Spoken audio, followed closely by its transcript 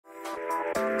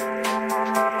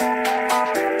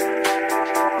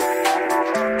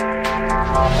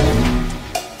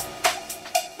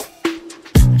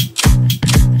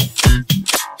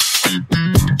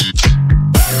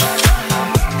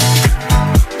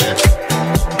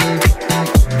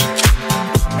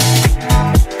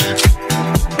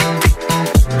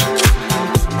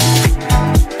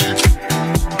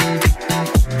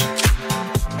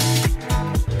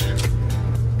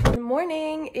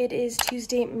It is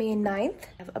Tuesday, May 9th.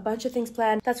 I have a bunch of things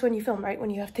planned. That's when you film, right? When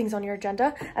you have things on your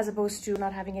agenda, as opposed to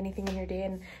not having anything in your day.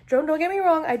 And don't get me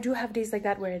wrong, I do have days like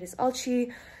that where it is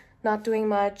alchi, not doing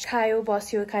much, kayo,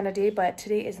 bossio kind of day, but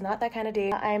today is not that kind of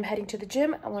day. I am heading to the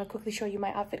gym. I want to quickly show you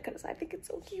my outfit because I think it's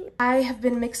so cute. I have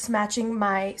been mix matching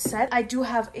my set. I do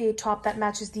have a top that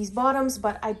matches these bottoms,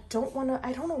 but I don't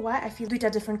know why I feel a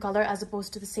different color as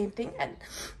opposed to the same thing. And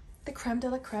the creme de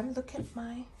la creme, look at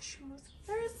my shoes.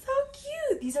 They're so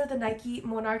cute. These are the Nike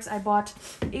Monarchs I bought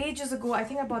ages ago. I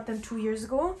think I bought them 2 years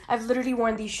ago. I've literally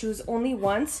worn these shoes only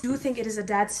once. I do think it is a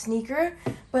dad's sneaker,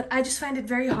 but I just find it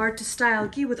very hard to style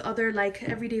with other like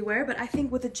everyday wear. But I think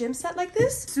with a gym set like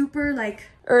this, super like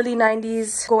early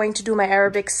 90s going to do my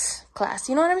aerobics class.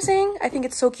 You know what I'm saying? I think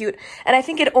it's so cute. And I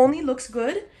think it only looks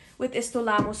good with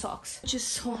Istolamo socks, which is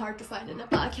so hard to find in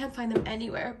Nepal. I can't find them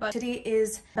anywhere. But today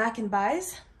is back in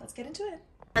buys. Let's get into it.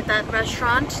 At that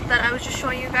restaurant that I was just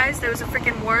showing you guys, there was a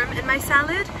freaking worm in my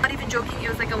salad. Not even joking, it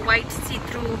was like a white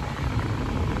see-through.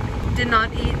 Did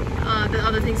not eat the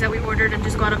other things that we ordered and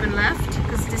just got up and left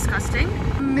because it's disgusting.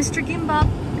 Mr. Gimbap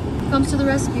comes to the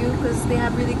rescue because they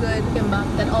have really good gimbap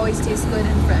that always tastes good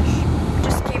and fresh.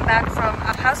 Just came back from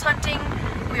house hunting.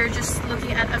 We are just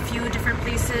looking at a few different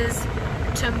places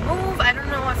to move. I don't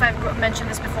know if I've mentioned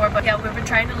this before, but yeah, we've been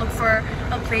trying to look for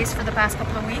a place for the past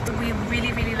couple of weeks. We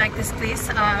really like this place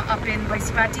up in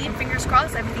Vaisipati. Fingers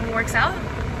crossed everything works out,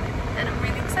 and I'm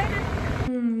really excited.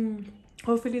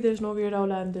 Hopefully there's no weird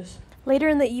aula in this. Later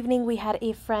in the evening, we had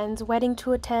a friend's wedding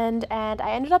to attend, and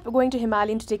I ended up going to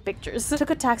Himalayan to take pictures. Took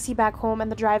a taxi back home,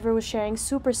 and the driver was sharing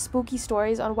super spooky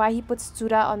stories on why he puts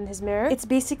tsura on his mirror. It's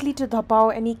basically to dhapao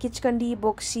any kichkandi,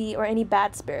 bokshi, or any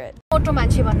bad spirit. Yeah,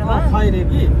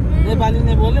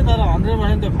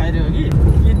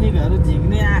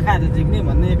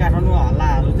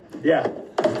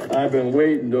 I've been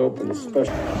waiting to open a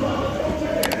special.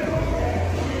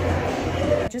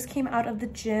 Just came out of the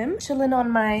gym, chilling on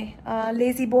my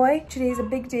lazy boy. Today is a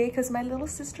big day because my little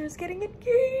sister is getting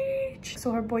engaged.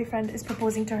 So her boyfriend is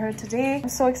proposing to her today. I'm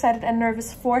so excited and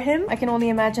nervous for him. I can only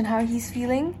imagine how he's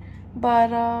feeling. But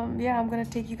yeah, I'm gonna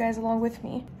take you guys along with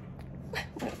me. I'm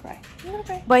gonna cry.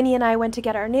 Bunny and I went to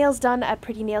get our nails done at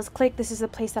Pretty Nails Click. This is the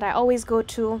place that I always go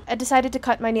to. I decided to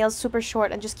cut my nails super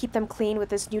short and just keep them clean with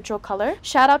this neutral color.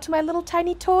 Shout out to my little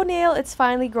tiny toenail. It's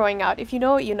finally growing out. If you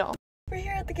know, you know. We're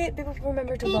here at the gate. People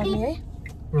remember to vlog me, eh?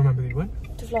 Remember the what?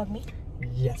 To vlog me?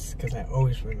 Yes, because I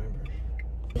always remember.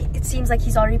 It seems like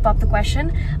he's already popped the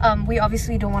question. We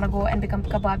obviously don't want to go and become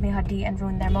kabab mein haddi and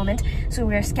ruin their moment. So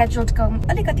we're scheduled to come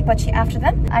alikati pachi after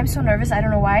them. I'm so nervous, I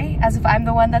don't know why, as if I'm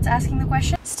the one that's asking the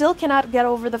question. Still cannot get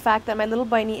over the fact that my little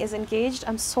bunny is engaged.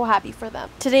 I'm so happy for them.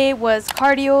 Today was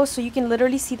cardio, so you can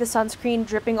literally see the sunscreen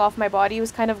dripping off my body. It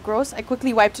was kind of gross. I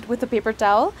quickly wiped it with a paper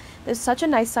towel. There's such a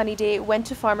nice sunny day. Went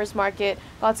to farmer's market,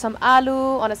 got some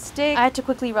aloo on a stick. I had to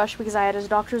quickly rush because I had a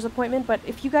doctor's appointment, but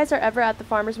if you guys are ever at the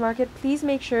farmer's market, please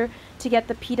make sure to get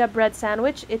the pita bread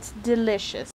sandwich. It's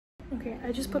delicious. Okay,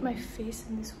 I just put my face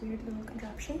in this weird little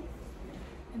contraption.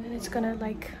 And then it's gonna,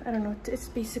 like, I don't know, it's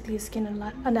basically a skin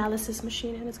analysis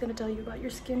machine, and it's gonna tell you about your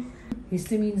skin.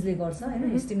 Histamines ले गर्छ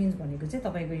हैन histamines भनेको चाहिँ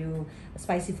तपाईको यो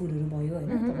spicy फुडहरु भयो हैन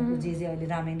तपाईको जे जे अहिले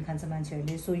ramen खान्छ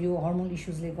मान्छेहरुले सो यो hormone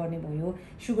इश्यूजले गर्ने भयो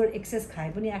सुगर एक्सेस खाए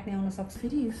पनि एक्ने आउन सक्छ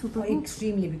फेरि super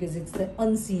extremely because it's the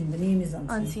unseen the name is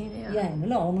unseen या हैन ल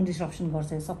हार्मोन डिस्ट्रप्सन गर्छ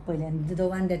सबैले and the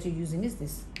one that you using is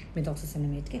this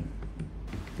methoxycinnamate के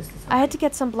I had to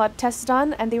get some blood tests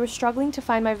done, and they were struggling to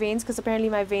find my veins because apparently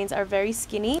my veins are very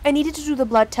skinny. I needed to do the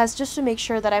blood test just to make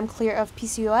sure that I'm clear of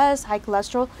PCOS, high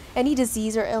cholesterol, any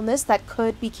disease or illness that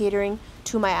could be catering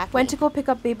to my acne. Went to go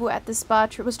pick up Bebu at the spa.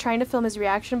 Was trying to film his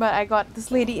reaction, but I got this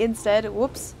lady instead.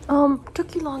 Whoops. Took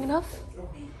you long enough?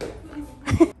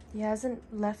 He hasn't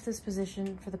left this position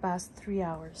for the past 3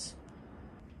 hours.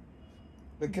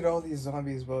 Look at all these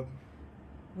zombies, bub.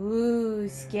 Ooh,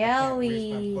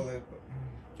 scary.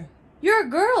 You're a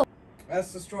girl.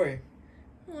 That's the story.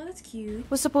 Oh, that's cute.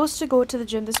 Was supposed to go to the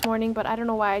gym this morning, but I don't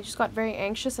know why. I just got very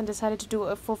anxious and decided to do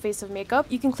a full face of makeup.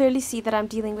 You can clearly see that I'm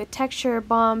dealing with texture,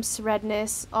 bumps,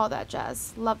 redness, all that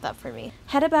jazz. Love that for me.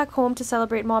 Headed back home to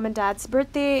celebrate mom and dad's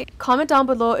birthday. Comment down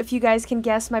below if you guys can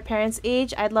guess my parents'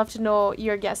 age. I'd love to know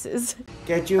your guesses.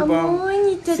 Get you, Mom.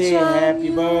 Say happy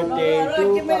birthday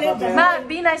to Papa. Ma,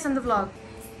 be nice on the vlog.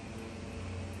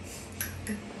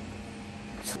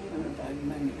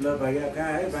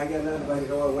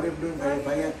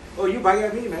 Oh, you buy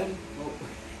me, man.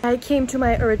 I came to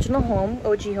my original home,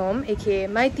 OG home, aka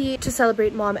Maiti, to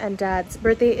celebrate mom and dad's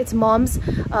birthday. It's mom's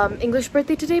English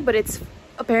birthday today, but it's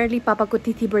apparently Papa ko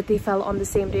Tithi birthday fell on the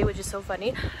same day, which is so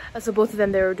funny. So both of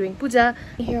them, they were doing puja.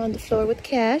 Here on the floor with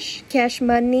cash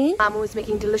money. Mom was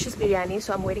making delicious biryani,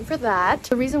 so I'm waiting for that.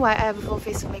 The reason why I have a full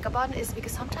face of makeup on is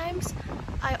because sometimes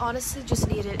I honestly just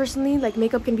need it. Personally, like,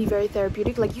 makeup can be very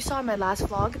therapeutic. Like you saw in my last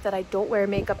vlog that I don't wear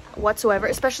makeup whatsoever,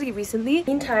 especially recently.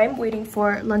 Meantime, waiting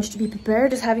for lunch to be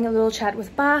prepared, just having a little chat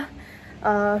with Pa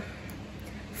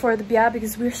for the bia,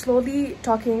 because we're slowly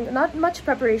talking, not much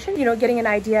preparation, you know, getting an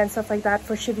idea and stuff like that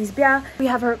for Shivi's bia. We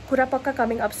have her kurapaka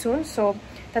coming up soon, so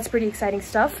that's pretty exciting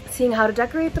stuff. Seeing how to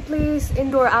decorate the place,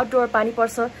 indoor, outdoor, pani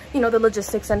parsa, you know, the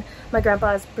logistics. And my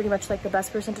grandpa is pretty much like the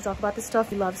best person to talk about this stuff.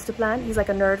 He loves to plan. He's like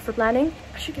a nerd for planning.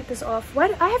 I should get this off. Why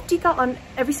do I have tika on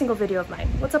every single video of mine?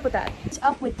 What's up with that? What's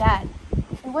up with that?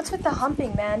 And what's with the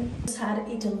humping, man? Just had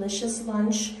a delicious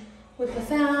lunch with the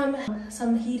fam.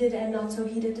 Some heated and not so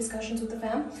heated discussions with the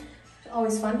fam.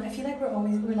 Always fun. I feel like we're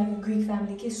like a Greek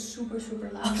family. It's super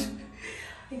loud.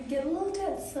 I get a little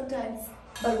tense sometimes.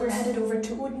 But we're headed over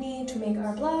to Udni to make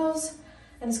our blouse.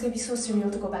 And it's gonna be so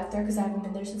surreal to go back there because I haven't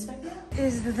been there since my birthday.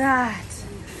 Is that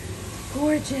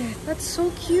gorgeous? That's so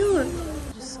cute.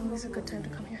 Just always a good time to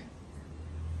come here.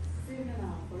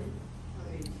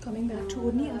 Coming back to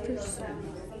Udni after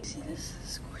see this? This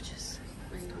is gorgeous.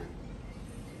 Oh my god.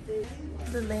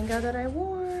 The lehenga that I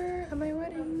wore at my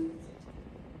wedding.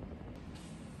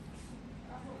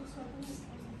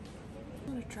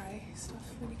 I'm gonna try stuff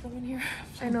when you come in here.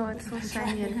 I know, it's so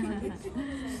shiny and fun.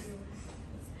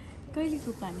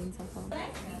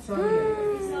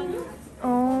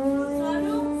 Oh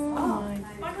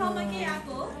my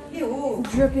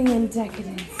god. Dripping in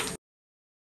decadence.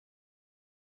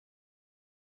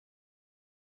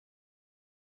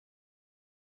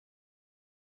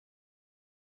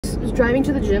 I was driving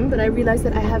to the gym, but I realized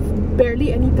that I have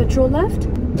barely any petrol left.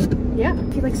 Yeah, I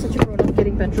feel like such a grown-up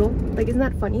getting petrol. Like, isn't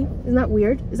that funny? Isn't that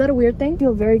weird? Is that a weird thing? I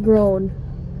feel very grown.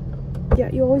 Yeah,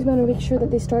 you always want to make sure that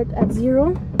they start at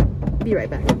 0. Be right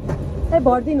back. Hey,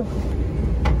 Bardino.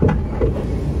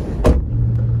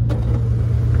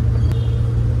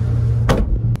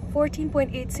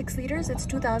 14.86 liters. It's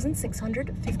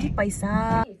 2,650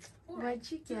 paisa. Why'd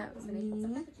you get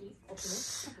me?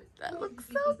 That looks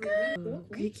so good.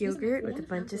 Greek yogurt with a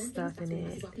bunch of stuff in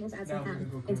it.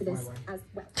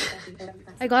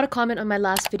 I got a comment on my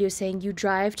last video saying you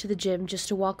drive to the gym just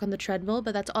to walk on the treadmill,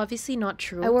 but that's obviously not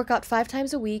true. I work out 5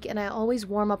 times a week and I always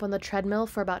warm up on the treadmill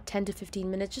for about 10 to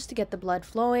 15 minutes just to get the blood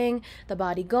flowing, the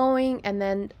body going, and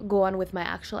then go on with my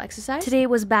actual exercise. Today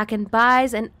was back and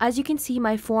buys, and as you can see,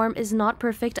 my form is not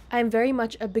perfect. I'm very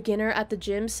much a beginner at the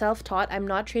gym, self-taught. I'm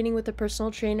not training with a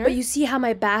personal trainer, but you see how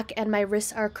my back and my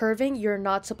wrists are curving. You're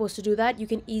not supposed to do that. You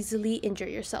can easily injure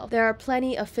yourself. There are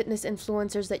plenty of fitness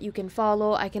influencers that you can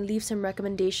follow. I can leave some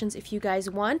recommendations if you guys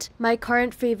want. My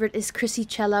current favorite is Chrissy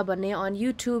Chella Bane on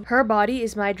YouTube. Her body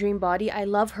is my dream body. I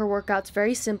love her workouts.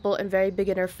 Very simple and very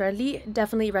beginner friendly.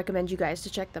 Definitely recommend you guys to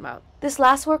check them out. This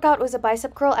last workout was a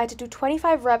bicep curl. I had to do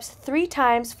 25 reps 3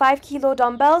 times, 5 kilo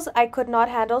dumbbells. I could not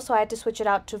handle, so I had to switch it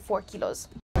out to 4 kilos.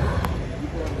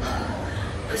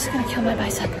 This is gonna kill my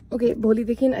bicep. Okay, Boli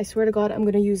Dikin, I swear to God, I'm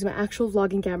gonna use my actual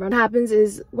vlogging camera. What happens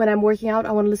is when I'm working out,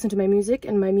 I want to listen to my music,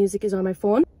 and my music is on my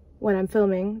phone. When I'm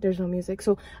filming, there's no music,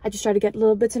 so I just try to get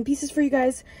little bits and pieces for you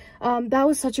guys. That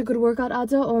was such a good workout,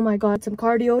 Adza. Oh my God, some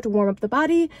cardio to warm up the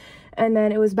body, and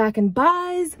then it was back in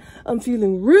buys. I'm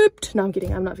feeling ripped. No, I'm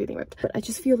kidding. I'm not feeling ripped, but I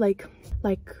just feel like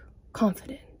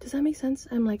confident. Does that make sense?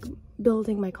 I'm like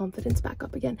building my confidence back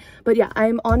up again. But yeah,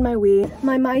 I'm on my way.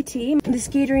 My team, this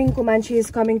catering Comanche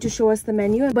is coming to show us the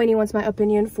menu. Bunny wants my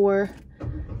opinion for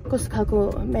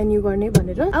menu garne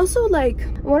bhanera. Also, like,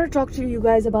 I want to talk to you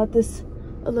guys about this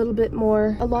a little bit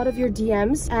more. A lot of your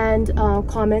DMs and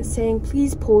comments saying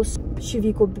please post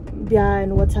Shivi ko bya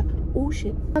and what's up. Oh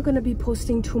shit. I'm not gonna be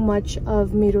posting too much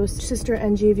of Mero's sister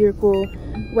and Javier ko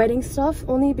wedding stuff,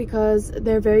 only because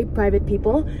they're very private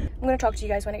people. I'm gonna talk to you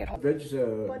guys when I get home.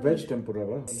 Veg tempura.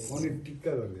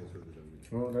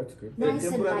 Oh, that's good. Nice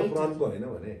and light.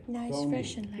 Nice,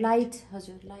 fresh and light. Light,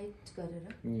 हजुर, light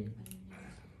गरेर.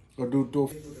 Or do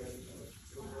tofu.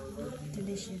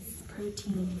 Delicious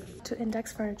protein. To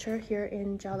Index Furniture here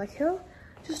in Jalak Hill,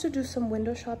 just to do some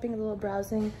window shopping, a little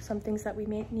browsing, some things that we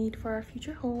may need for our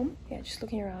future home. Yeah, just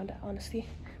looking around, honestly,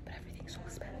 but everything's so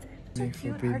expensive. So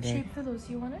cute, heart-shaped pillows.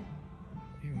 You want it?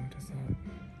 Ew, what is that?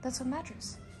 That's a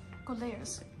mattress. Go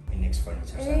layers. Index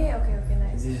Furniture. Hey, okay,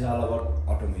 nice. This is all about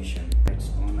automation. It's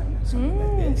online and something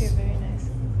like this. Okay, very nice.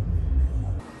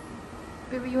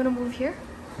 Baby, you want to move here?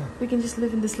 We can just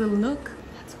live in this little nook.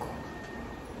 That's cool.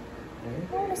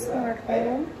 I want a smart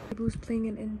home. Baby's playing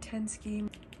an intense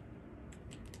game.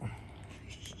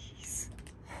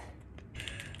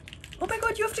 Oh my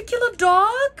god, you have to kill a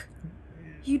dog?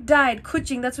 You died.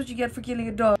 Kuching, that's what you get for killing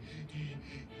a dog.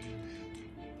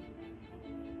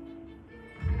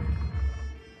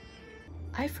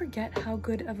 I forget how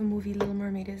good of a movie Little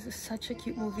Mermaid is. It's such a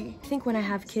cute movie. I think when I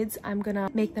have kids, I'm gonna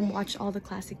make them watch all the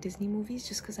classic Disney movies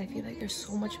just because I feel like they're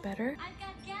so much better.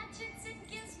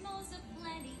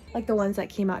 Like the ones that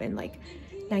came out in like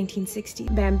 1960.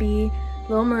 Bambi,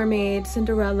 Little Mermaid,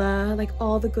 Cinderella, like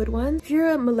all the good ones. If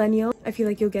you're a millennial, I feel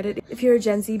like you'll get it. If you're a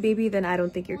Gen Z baby, then I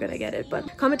don't think you're gonna get it.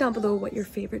 But comment down below what your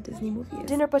favorite Disney movie is.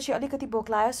 Dinner pachi alikati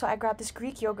boklaya, so I grabbed this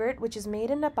Greek yogurt, which is made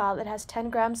in Nepal. It has 10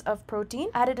 grams of protein.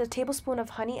 Added a tablespoon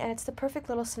of honey, and it's the perfect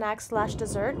little snack /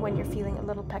 dessert when you're feeling a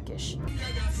little peckish. God,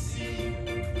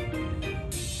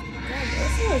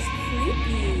 this was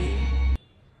creepy.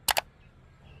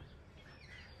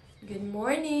 Good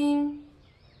morning.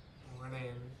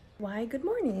 Why good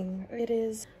morning? It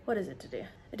is, what is it today?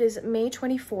 It is May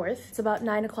 24th. It's about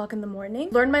 9 o'clock in the morning.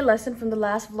 Learned my lesson from the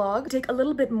last vlog. Take a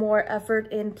little bit more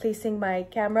effort in placing my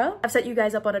camera. I've set you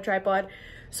guys up on a tripod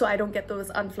so I don't get those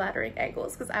unflattering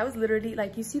angles, because I was literally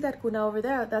like, you see that kuna over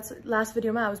there? That's last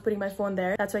video I was putting my phone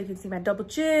there. That's why you can see my double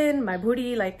chin, my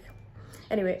booty, like,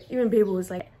 anyway, even Babu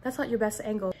was like, that's not your best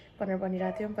angle. But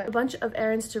a bunch of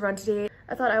errands to run today.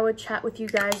 I thought I would chat with you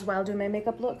guys while doing my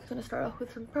makeup look. I'm gonna start off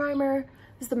with some primer.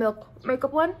 This is the Milk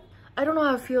makeup one. I don't know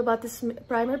how I feel about this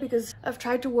primer because I've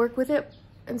tried to work with it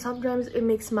and sometimes it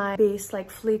makes my base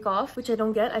like flake off, which I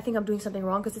don't get. I think I'm doing something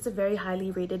wrong because it's a very highly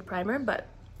rated primer, but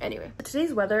anyway.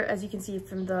 Today's weather, as you can see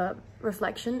from the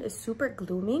reflection, is super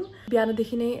glooming.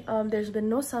 There's been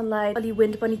no sunlight.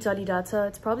 Wind pani chalirata.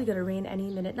 It's probably gonna rain any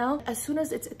minute now. As soon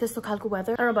as it's this khalko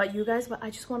weather, I don't know about you guys, but I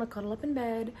just want to cuddle up in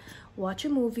bed, watch a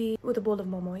movie with a bowl of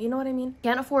momo. You know what I mean?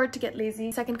 Can't afford to get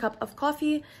lazy. Second cup of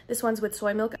coffee. This one's with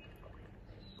soy milk.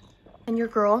 And your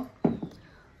girl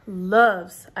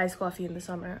loves iced coffee in the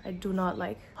summer. I do not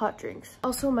like hot drinks.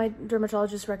 Also, my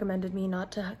dermatologist recommended me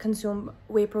not to consume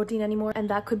whey protein anymore, and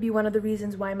that could be one of the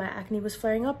reasons why my acne was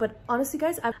flaring up. But honestly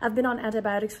guys, I've been on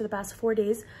antibiotics for the past 4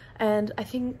 days and I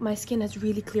think my skin has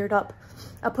really cleared up.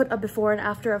 I'll put a before and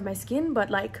after of my skin, but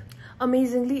like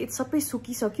amazingly, it's sabai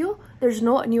suki sakyo. There's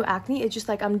no new acne. It's just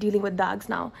like I'm dealing with dags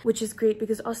now, which is great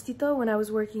because astita, when I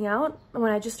was working out,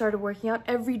 when I just started working out,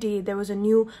 every day there was a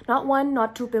new, not one,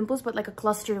 not two pimples, but like a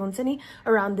cluster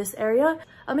around this area.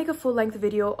 I'll make a full-length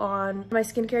video on my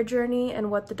skincare journey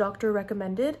and what the doctor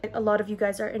recommended. A lot of you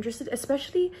guys are interested,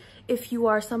 especially if you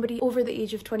are somebody over the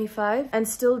age of 25 and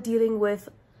still dealing with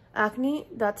acne.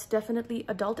 That's definitely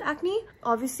adult acne.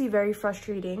 Obviously very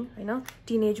frustrating. I know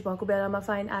teenage bakubela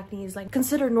find acne is like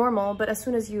considered normal, but as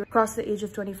soon as you cross the age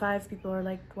of 25, people are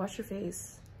like, wash your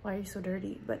face, why are you so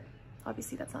dirty? But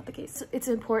obviously that's not the case. It's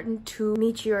important to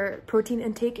meet your protein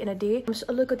intake in a day. I'm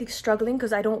a little struggling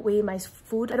because I don't weigh my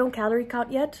food. I don't calorie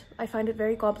count yet. I find it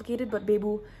very complicated, but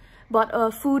Bebu bought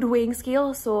a food weighing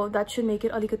scale, so that should make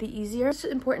it alikati easier. It's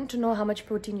important to know how much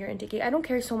protein you're intaking. I don't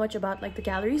care so much about like the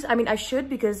calories. I mean, I should,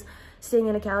 because staying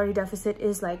in a calorie deficit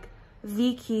is like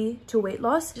the key to weight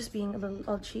loss. Just being a little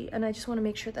ulchi, and I just want to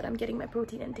make sure that I'm getting my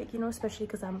protein intake, you know, especially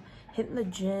because I'm hitting the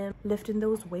gym, lifting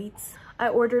those weights. I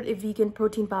ordered a vegan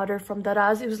protein powder from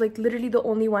Daraz. It was like literally the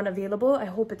only one available. I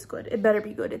hope it's good. It better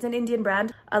be good. It's an Indian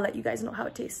brand. I'll let you guys know how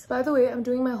it tastes. By the way, I'm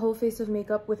doing my whole face of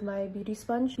makeup with my beauty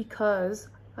sponge because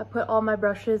I put all my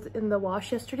brushes in the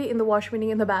wash yesterday, in the wash meaning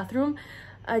in the bathroom.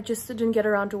 I just didn't get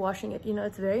around to washing it. You know,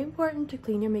 it's very important to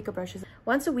clean your makeup brushes.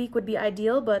 Once a week would be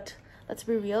ideal, but let's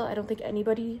be real, I don't think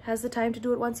anybody has the time to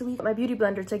do it once a week. My beauty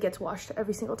blender gets washed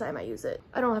every single time I use it.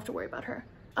 I don't have to worry about her.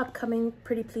 Upcoming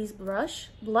Pretty Please blush.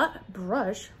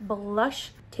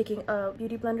 Taking a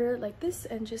beauty blender like this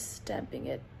and just stamping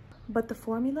it. But the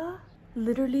formula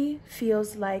literally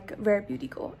feels like Rare Beauty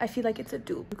Go. I feel like it's a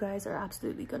dupe. You guys are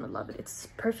absolutely gonna love it. It's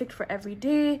perfect for every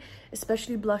day,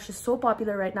 especially blush is so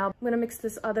popular right now. I'm gonna mix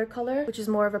this other color, which is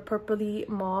more of a purpley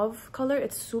mauve color.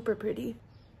 It's super pretty.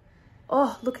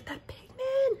 Oh, look at that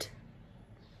pigment.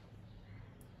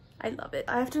 I love it.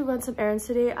 I have to run some errands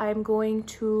today. I'm going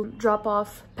to drop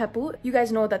off Peppu. You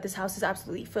guys know that this house is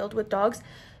absolutely filled with dogs.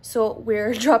 So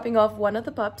we're dropping off one of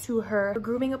the pups to her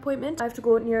grooming appointment. I have to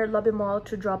go near Lovelies Mall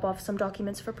to drop off some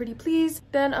documents for Pretty Please.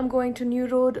 Then I'm going to New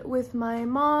Road with my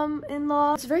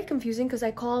mom-in-law. It's very confusing because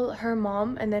I call her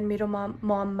mom and then Mero mom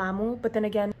Mamu. But then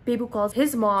again, Bebu calls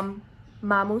his mom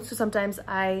Mamu. So sometimes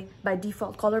I, by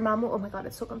default, call her Mamu. Oh my god,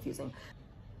 it's so confusing.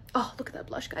 Oh, look at that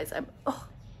blush, guys.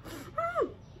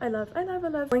 I love.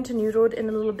 Going to New Road in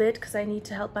a little bit because I need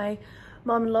to help my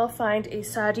mom-in-law find a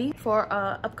sari for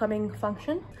a upcoming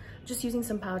function. Just using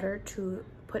some powder to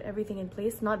put everything in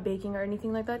place, not baking or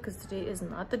anything like that because today is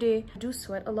not the day. I do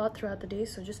sweat a lot throughout the day,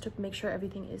 so just to make sure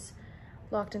everything is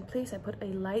locked in place, I put a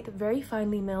light, very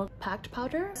finely milled packed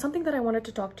powder. Something that I wanted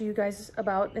to talk to you guys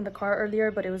about in the car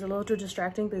earlier, but it was a little too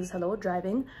distracting because hello,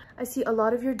 driving. I see a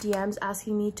lot of your DMs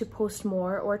asking me to post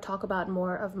more or talk about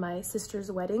more of my sister's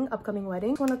wedding, upcoming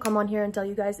wedding. I want to come on here and tell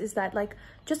you guys is that like,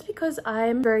 just because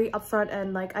I'm very upfront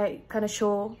and like I kind of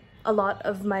show a lot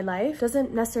of my life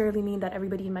doesn't necessarily mean that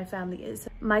everybody in my family is.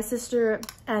 My sister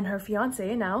and her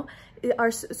fiance now are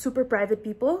super private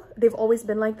people. They've always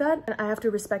been like that, and I have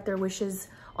to respect their wishes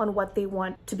on what they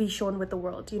want to be shown with the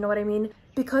world. You know what I mean?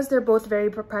 Because they're both very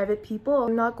private people,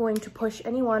 I'm not going to push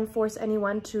anyone, force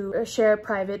anyone to share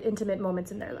private, intimate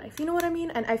moments in their life. You know what I mean?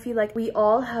 And I feel like we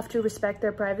all have to respect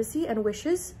their privacy and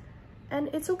wishes. And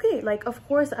it's okay. Like, of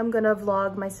course, I'm gonna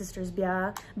vlog my sister's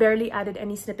biya. Barely added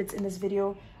any snippets in this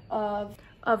video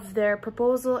of their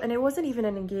proposal, and it wasn't even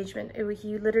an engagement.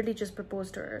 He literally just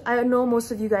proposed to her. I know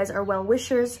most of you guys are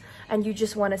well-wishers and you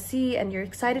just want to see and you're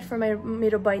excited for my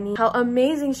Mero Baini, how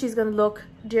amazing she's gonna look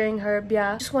during her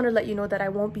biya. Just want to let you know that I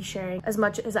won't be sharing as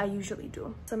much as I usually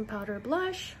do. Some powder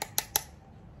blush.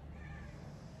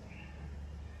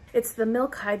 It's the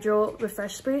Milk Hydro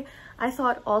Refresh Spray. I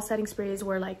thought all setting sprays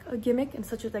were like a gimmick and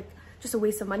such a like just a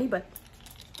waste of money, but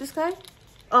this guy,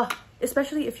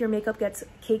 especially if your makeup gets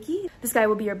cakey, this guy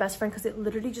will be your best friend because it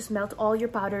literally just melts all your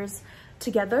powders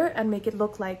together and make it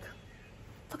look like,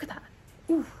 look at that.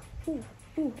 Ooh, ooh,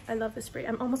 ooh, I love this spray.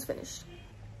 I'm almost finished.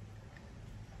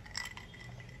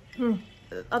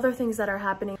 Other things that are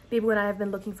happening. Bebu and I have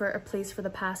been looking for a place for the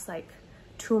past like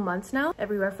 2 months now,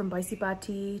 everywhere from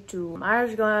Baisipati to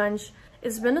Maharajganj.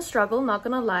 It's been a struggle, not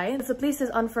gonna lie. If the place is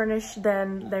unfurnished,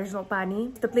 then there's no pani.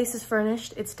 If the place is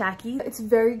furnished, it's tacky. It's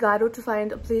very gado to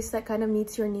find a place that kind of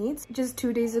meets your needs. Just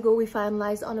 2 days ago, we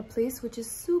finalized on a place, which is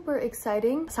super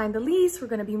exciting. Signed the lease, we're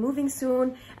gonna be moving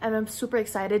soon, and I'm super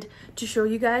excited to show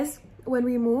you guys when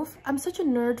we move. I'm such a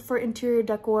nerd for interior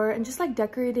decor and just like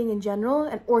decorating in general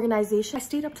and organization. I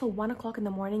stayed up till 1 o'clock in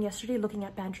the morning yesterday looking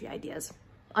at pantry ideas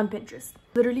on Pinterest.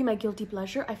 Literally my guilty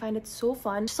pleasure. I find it so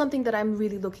fun. Something that I'm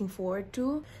really looking forward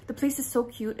to. The place is so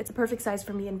cute. It's a perfect size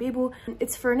for me and Bebu.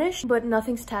 It's furnished, but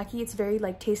nothing's tacky. It's very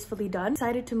like tastefully done.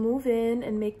 Decided to move in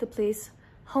and make the place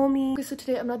homey. Okay, so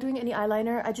today I'm not doing any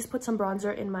eyeliner. I just put some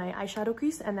bronzer in my eyeshadow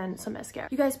crease and then some mascara.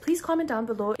 You guys, please comment down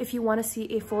below if you want to see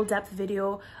a full depth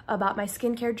video about my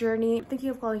skincare journey. I'm thinking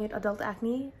of calling it adult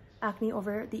acne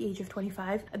over the age of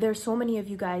 25. There's so many of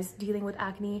you guys dealing with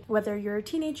acne, whether you're a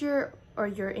teenager or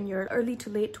you're in your early to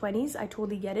late 20s. I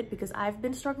totally get it because I've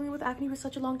been struggling with acne for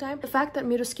such a long time. The fact that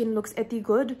my skin looks eti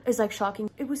good is like shocking.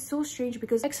 It was so strange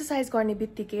because exercise garne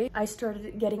bittike I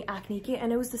started getting acne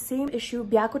and it was the same issue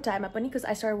biako time apani because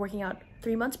I started working out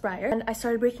 3 months prior and I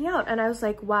started breaking out and I was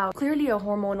like, wow, clearly a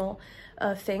hormonal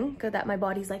thing that my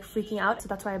body's like freaking out. So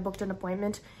that's why I booked an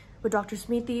appointment with Dr.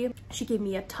 Smriti. She gave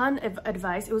me a ton of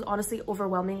advice. It was honestly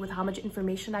overwhelming with how much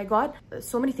information I got.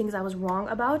 So many things I was wrong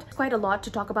about. Quite a lot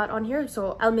to talk about on here,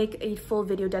 so I'll make a full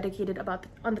video dedicated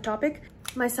on the topic.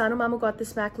 My Sanu Mamu got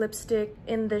this MAC lipstick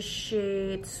in the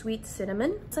shade Sweet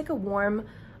Cinnamon. It's like a warm,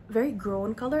 very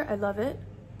grown color. I love it.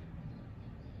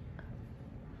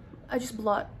 I just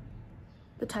blot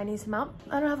the tiniest amount.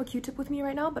 I don't have a Q-tip with me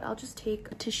right now, but I'll just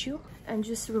take a tissue and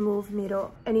just remove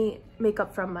any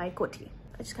makeup from my koti.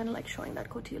 I just kind of like showing that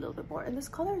koti a little bit more. And this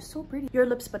color is so pretty. Your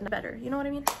lips, but better. You know what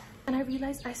I mean? And I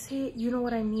realized I say, you know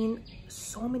what I mean,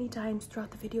 so many times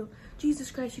throughout the video. Jesus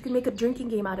Christ, you can make a drinking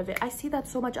game out of it. I see that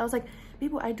so much. I was like,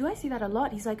 Baby, I see that a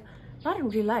lot. He's like, not in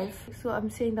real life. So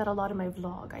I'm saying that a lot in my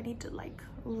vlog. I need to like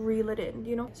reel it in,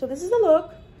 you know? So this is the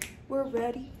look. We're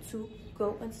ready to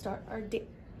go and start our day,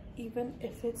 even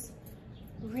if it's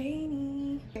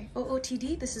rainy. Okay,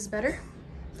 OOTD, this is better.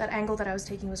 That angle that I was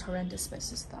taking was horrendous, but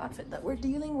this is the outfit that we're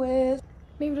dealing with.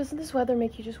 Maybe doesn't this weather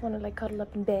make you just want to like cuddle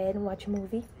up in bed and watch a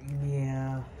movie?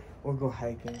 Yeah, or go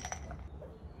hiking.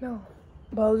 No.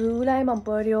 What was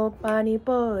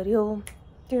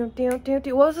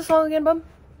the song again, Bum?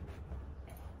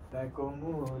 Like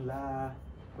Omula,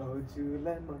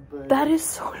 That is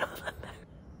so Lola.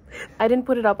 I didn't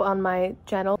put it up on my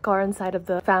channel. Karan's side of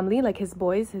the family, like his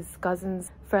boys, his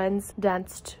cousins, friends,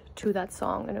 danced to that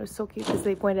song, and it was so cute because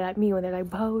they pointed at me when they're like,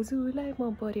 "Bauzu like my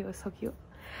body." It was so cute.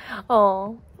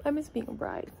 Oh, I miss being a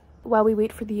bride. While we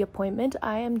wait for the appointment,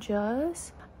 I am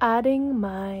just adding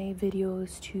my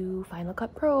videos to Final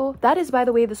Cut Pro. That is, by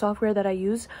the way, the software that I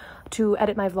use to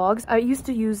edit my vlogs. I used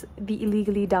to use the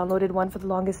illegally downloaded one for the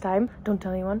longest time. Don't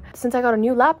tell anyone. Since I got a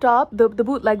new laptop, the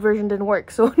bootleg version didn't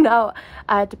work, so now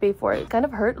I had to pay for it. It kind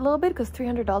of hurt a little bit because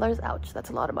 $300, ouch,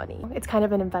 that's a lot of money. It's kind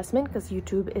of an investment because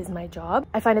YouTube is my job.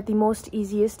 I find it the most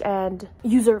easiest and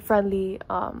user-friendly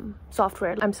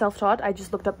software. I'm self-taught. I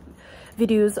just looked up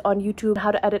videos on YouTube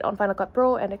how to edit on Final Cut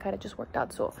Pro, and it kind of just worked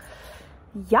out. So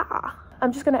yeah,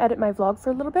 I'm just gonna edit my vlog for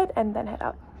a little bit and then head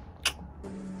out.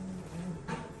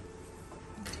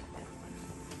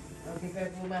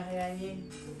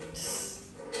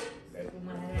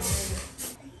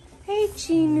 Hey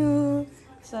Chinu.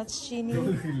 So that's Chini,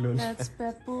 that's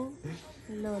Pepu,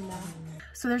 Lola.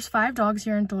 So there's 5 dogs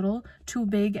here in total, 2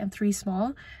 big and 3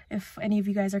 small. If any of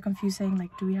you guys are confused saying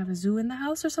like, do we have a zoo in the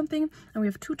house or something? And we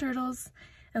have 2 turtles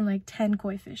and like 10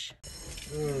 koi fish.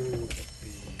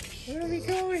 Where are we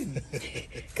going?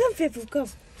 Come, Pepu, come.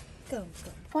 Come.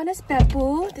 One is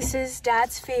Pepu. This is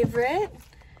Dad's favorite.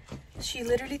 She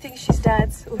literally thinks she's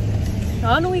Dad's. Ooh.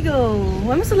 On we go.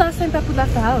 When was the last time Pepu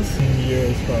left the house?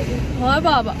 Years, probably. Hi,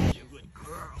 Baba.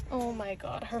 Oh my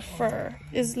god, her fur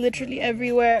is literally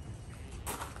everywhere.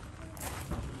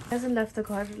 Hasn't left the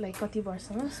car like kati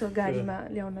barsama, so gari ma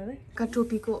ल्याउन रे.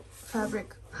 Katopiko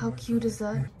fabric. How cute is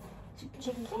that?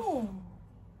 Chicken.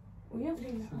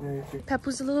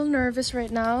 Pepu's a little nervous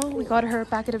right now. We got her a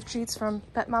packet of treats from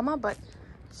Pet Mama, but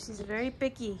she's very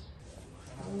picky.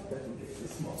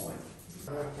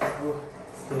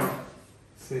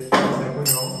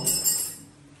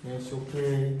 It's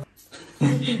okay.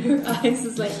 Her eyes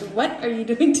is like, what are you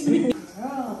doing to me?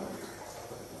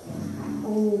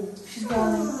 Oh, she's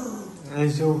bawling.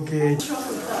 It's okay.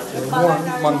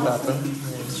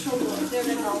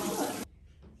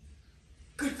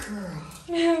 Good girl.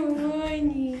 Good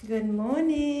morning. Good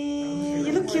morning.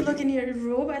 You look cute looking in your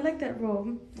robe. I like that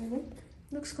robe.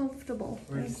 Looks comfortable.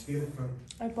 Where did you get it from?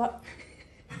 I bought.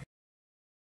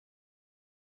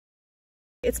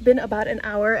 It's been about an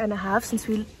hour and a half since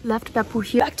we left Pepu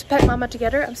here. Back to Pet Mama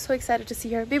together. I'm so excited to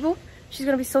see her. Bibu, she's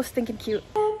gonna be so stinking cute.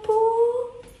 Pepu,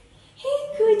 hey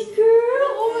good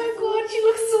girl. Oh my god, she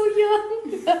looks so young.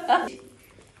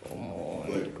 Oh,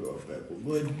 good girl, Pepu.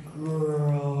 Good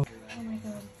girl. Oh my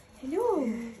god. Hello.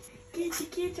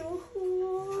 Kitty.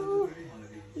 Oh.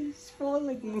 He's falling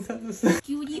like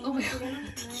cutie. Oh my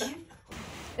god.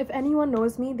 If anyone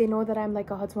knows me, they know that I'm like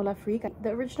a Hajmola freak. The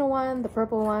original one, the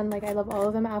purple one, like I love all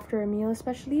of them after a meal,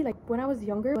 especially. Like when I was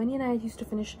younger, Winnie and I used to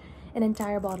finish an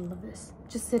entire bottle of this.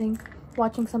 Just sitting,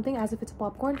 watching something as if it's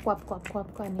popcorn. Quap, quap,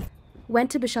 quap, quap.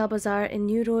 Went to Bishal Bazaar in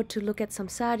New Road to look at some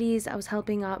saris. I was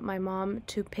helping out my mom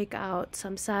to pick out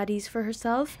some saris for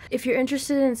herself. If you're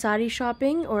interested in sari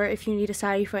shopping or if you need a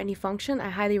sari for any function, I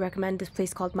highly recommend this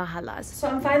place called Mahalas. So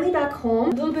I'm finally back home,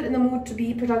 a little bit in the mood to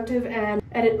be productive and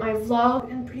edit my vlog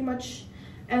and pretty much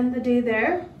end the day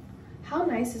there. How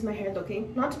nice is my hair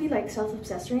looking? Not to be like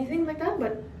self-obsessed or anything like that,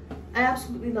 but I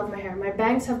absolutely love my hair. My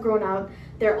bangs have grown out.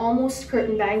 They're almost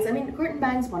curtain bangs. I mean, curtain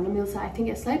bangs, I think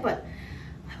it's like, but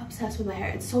I'm obsessed with my hair.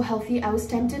 It's so healthy. I was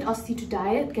tempted, Asti, to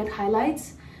dye it, get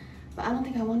highlights, but I don't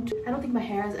think I want to. I don't think my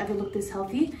hair has ever looked this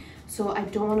healthy, so I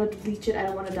don't want to bleach it. I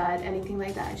don't want to dye it, anything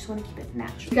like that. I just want to keep it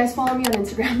natural. You guys follow me on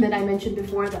Instagram that I mentioned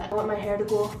before that I want my hair to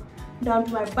go down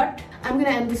to my butt. I'm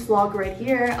gonna end this vlog right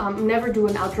here. Never do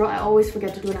an outro. I always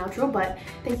forget to do an outro, but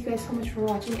thank you guys so much for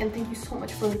watching, and thank you so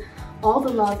much for all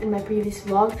the love in my previous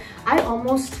vlog. I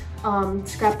almost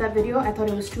scrapped that video. I thought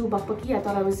it was too buckbucky. I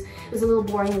thought it was a little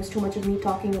boring. It was too much of me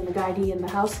talking and the guidey in the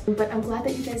house, but I'm glad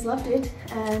that you guys loved it,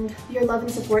 and your love and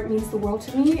support means the world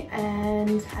to me,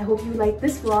 and I hope you like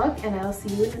this vlog, and I'll see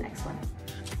you in the next one.